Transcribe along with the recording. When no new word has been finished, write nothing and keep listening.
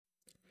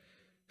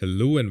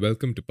Hello and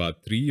welcome to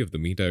part 3 of the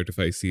Meet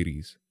IoTIFY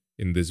series.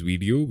 In this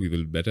video, we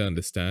will better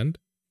understand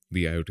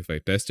the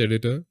IoTIFY test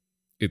editor,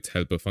 its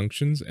helper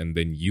functions, and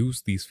then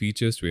use these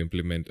features to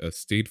implement a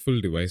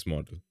stateful device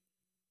model.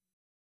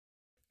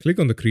 Click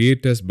on the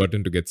Create Test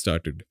button to get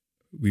started.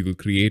 We will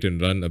create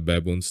and run a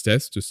bare-bones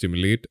test to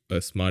simulate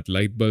a smart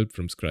light bulb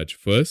from scratch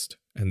first,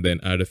 and then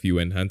add a few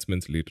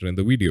enhancements later in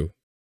the video.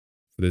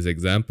 For this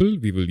example,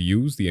 we will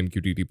use the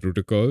MQTT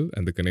protocol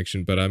and the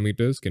connection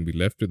parameters can be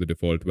left to the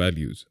default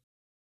values.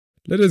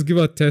 Let us give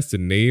our test a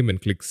name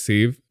and click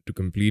Save to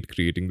complete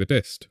creating the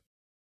test.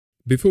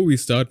 Before we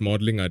start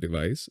modeling our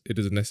device, it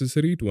is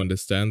necessary to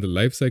understand the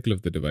lifecycle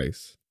of the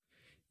device.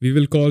 We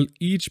will call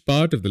each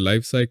part of the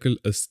lifecycle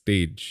a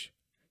stage.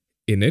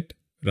 Init,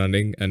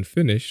 running, and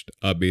finished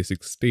are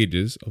basic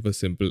stages of a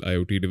simple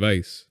IoT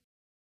device.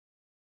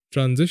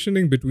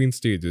 Transitioning between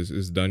stages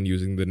is done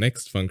using the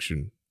next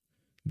function.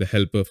 The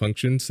helper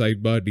function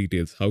sidebar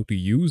details how to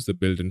use the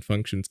built-in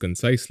functions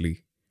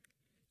concisely.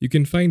 You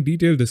can find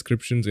detailed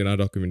descriptions in our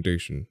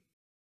documentation.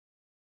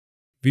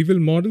 We will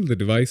model the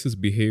device's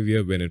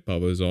behavior when it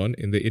powers on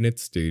in the init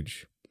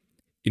stage.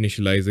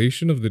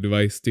 Initialization of the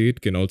device state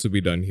can also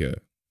be done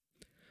here.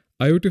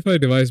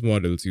 IoTIFY device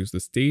models use the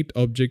state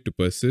object to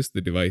persist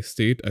the device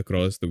state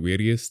across the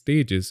various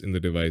stages in the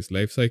device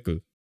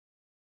lifecycle.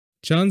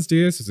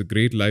 Chance.js is a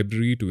great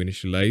library to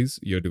initialize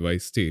your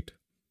device state.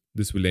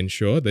 This will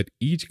ensure that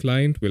each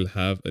client will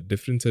have a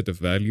different set of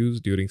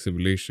values during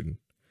simulation.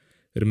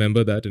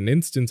 Remember that an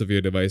instance of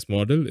your device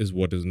model is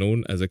what is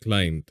known as a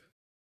client.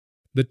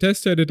 The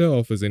test editor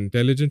offers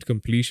intelligent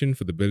completion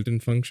for the built-in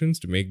functions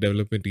to make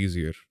development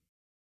easier.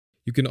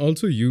 You can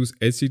also use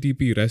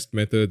HTTP REST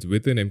methods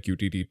within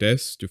MQTT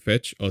tests to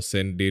fetch or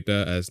send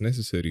data as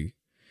necessary.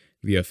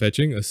 We are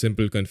fetching a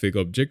simple config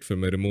object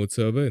from a remote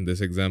server in this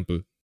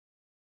example.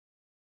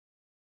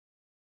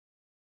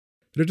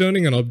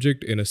 Returning an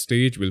object in a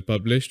stage will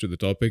publish to the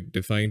topic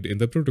defined in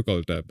the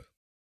Protocol tab.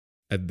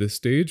 At this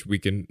stage, we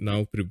can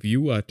now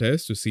preview our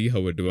test to see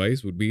how a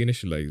device would be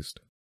initialized.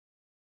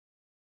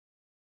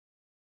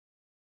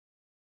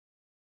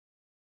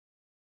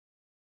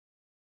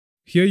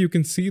 Here you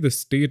can see the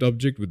state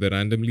object with the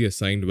randomly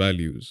assigned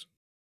values.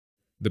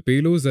 The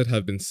payloads that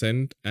have been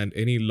sent and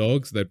any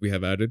logs that we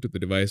have added to the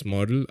device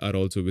model are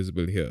also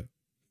visible here.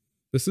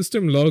 The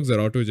system logs are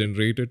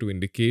auto-generated to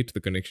indicate the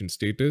connection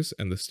status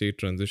and the state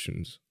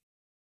transitions.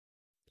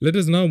 Let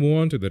us now move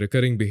on to the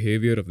recurring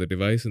behavior of the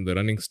device in the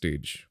running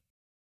stage.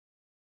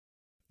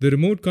 The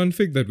remote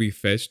config that we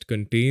fetched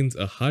contains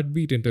a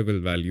heartbeat interval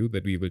value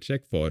that we will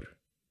check for.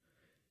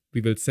 We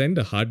will send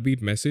a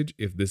heartbeat message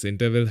if this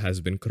interval has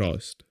been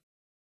crossed.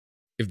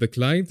 If the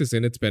client is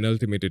in its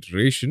penultimate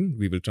iteration,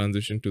 we will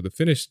transition to the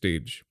finish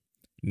stage.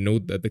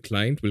 Note that the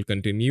client will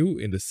continue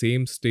in the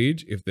same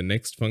stage if the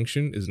next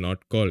function is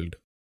not called.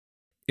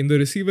 In the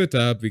Receiver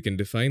tab, we can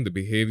define the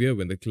behavior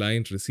when the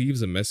client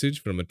receives a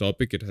message from a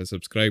topic it has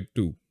subscribed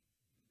to.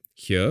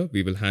 Here,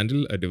 we will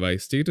handle a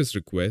device status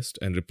request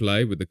and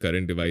reply with the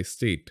current device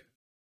state.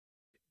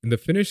 In the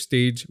finish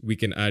stage, we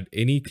can add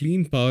any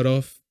clean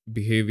power-off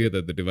behavior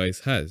that the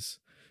device has.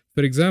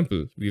 For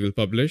example, we will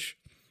publish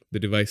the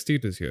device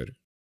status here.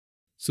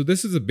 So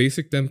this is a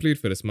basic template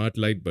for a smart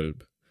light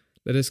bulb.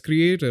 Let us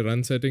create a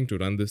run setting to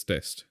run this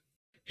test.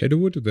 Head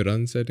over to the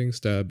Run Settings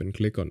tab and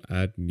click on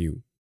Add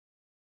New.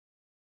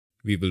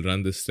 We will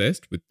run this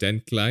test with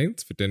 10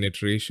 clients for 10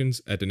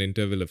 iterations at an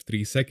interval of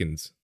 3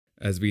 seconds.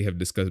 As we have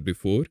discussed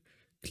before,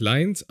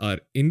 clients are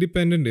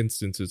independent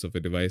instances of a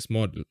device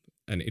model,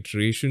 and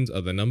iterations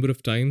are the number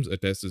of times a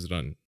test is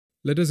run.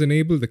 Let us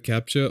enable the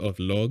capture of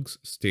logs,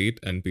 state,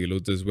 and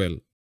payloads as well.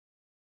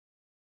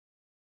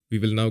 We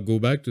will now go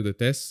back to the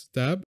Tests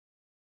tab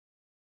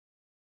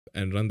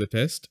and run the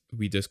test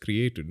we just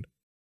created.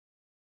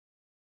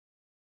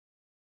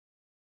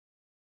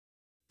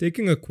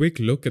 Taking a quick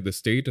look at the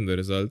state and the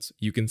results,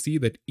 you can see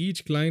that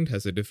each client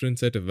has a different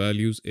set of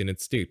values in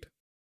its state.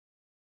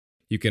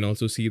 You can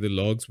also see the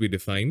logs we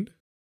defined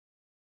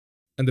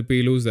and the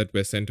payloads that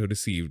were sent or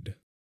received.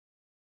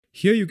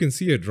 Here you can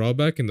see a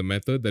drawback in the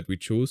method that we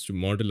chose to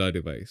model our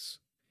device.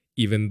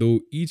 Even though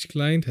each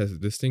client has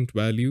distinct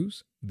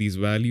values, these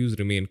values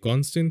remain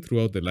constant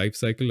throughout the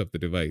lifecycle of the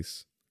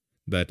device.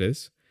 That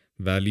is,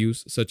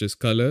 values such as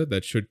color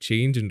that should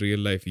change in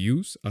real-life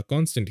use are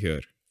constant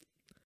here.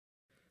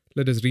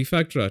 Let us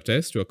refactor our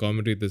test to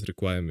accommodate this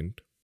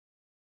requirement.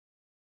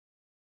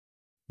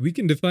 We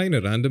can define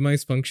a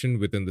randomize function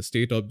within the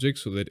state object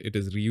so that it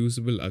is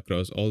reusable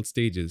across all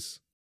stages.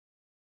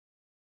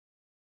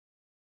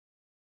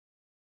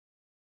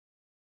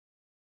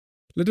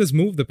 Let us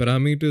move the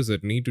parameters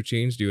that need to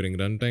change during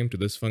runtime to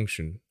this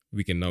function.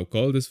 We can now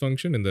call this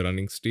function in the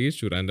running stage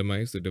to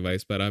randomize the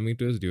device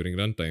parameters during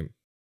runtime.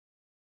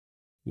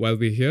 While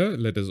we're here,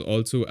 let us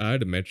also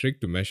add a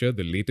metric to measure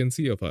the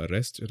latency of our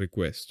REST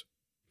request.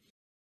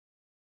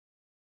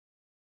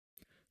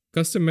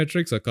 Custom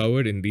metrics are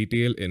covered in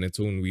detail in its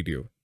own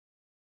video.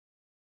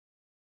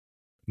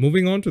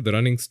 Moving on to the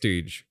running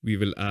stage, we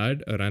will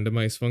add a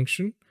randomize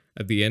function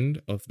at the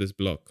end of this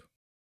block.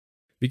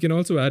 We can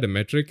also add a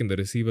metric in the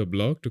receiver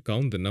block to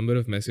count the number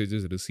of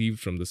messages received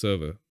from the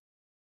server.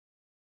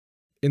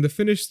 In the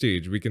finish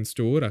stage, we can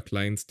store our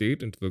client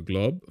state into the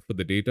glob for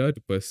the data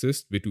to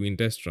persist between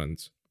test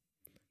runs.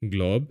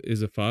 Glob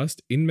is a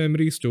fast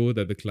in-memory store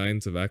that the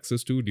clients have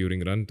access to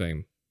during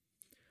runtime.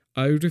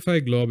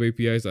 IoTIFY Glob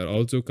APIs are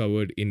also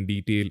covered in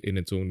detail in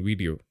its own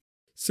video.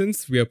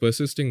 Since we are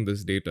persisting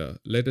this data,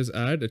 let us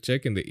add a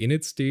check in the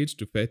init stage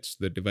to fetch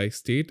the device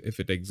state if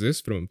it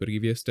exists from a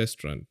previous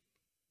test run.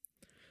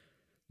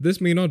 This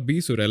may not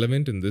be so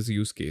relevant in this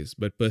use case,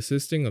 but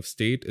persisting of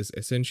state is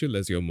essential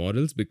as your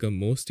models become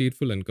more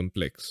stateful and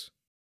complex.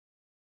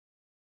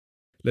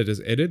 Let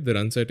us edit the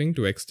run setting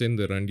to extend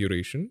the run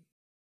duration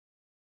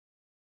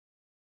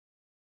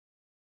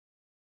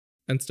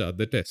and start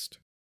the test.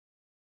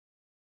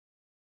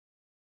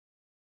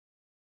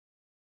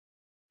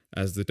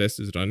 As the test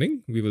is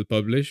running, we will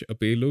publish a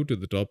payload to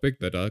the topic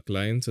that our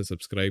clients are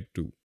subscribed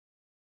to.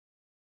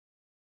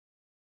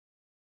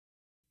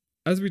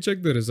 As we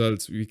check the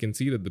results, we can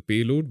see that the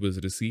payload was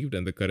received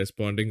and the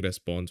corresponding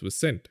response was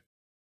sent.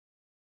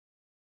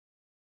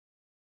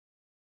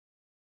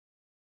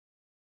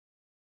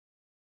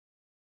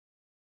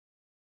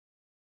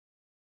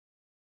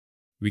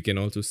 We can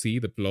also see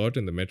the plot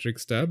in the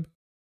metrics tab.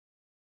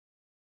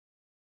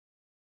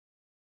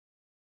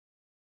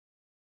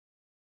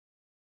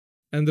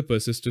 And the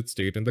persisted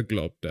state in the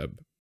glob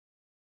tab.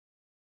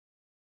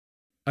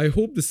 I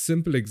hope this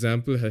simple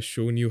example has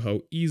shown you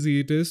how easy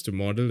it is to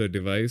model a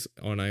device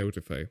on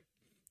IoTIFY.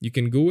 You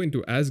can go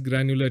into as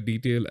granular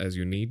detail as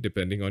you need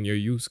depending on your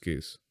use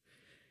case.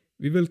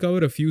 We will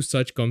cover a few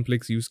such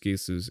complex use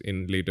cases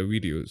in later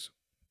videos.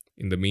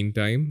 In the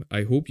meantime,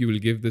 I hope you will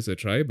give this a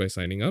try by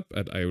signing up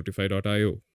at IoTIFY.io.